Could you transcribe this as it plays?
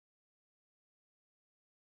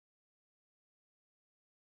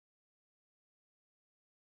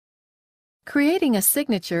Creating a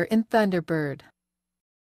signature in Thunderbird.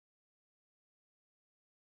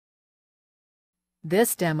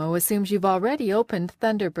 This demo assumes you've already opened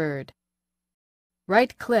Thunderbird.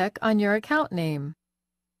 Right-click on your account name.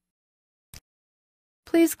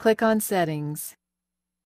 Please click on Settings.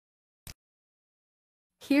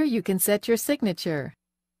 Here you can set your signature.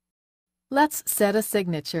 Let's set a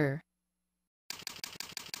signature.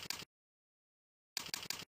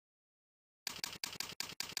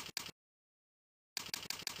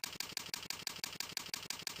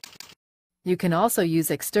 You can also use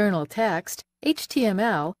external text,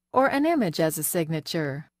 HTML, or an image as a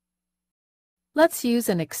signature. Let's use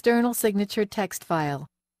an external signature text file.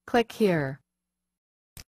 Click here.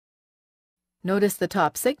 Notice the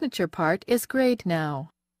top signature part is grayed now.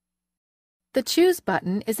 The Choose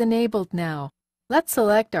button is enabled now. Let's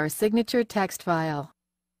select our signature text file.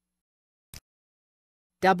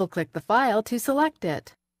 Double-click the file to select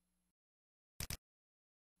it.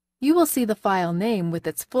 You will see the file name with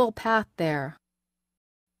its full path there.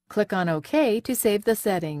 Click on OK to save the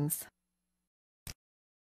settings.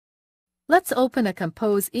 Let's open a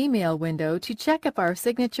Compose email window to check if our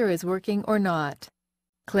signature is working or not.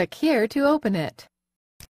 Click here to open it.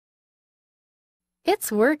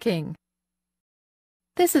 It's working!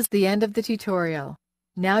 This is the end of the tutorial.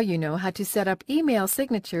 Now you know how to set up email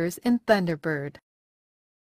signatures in Thunderbird.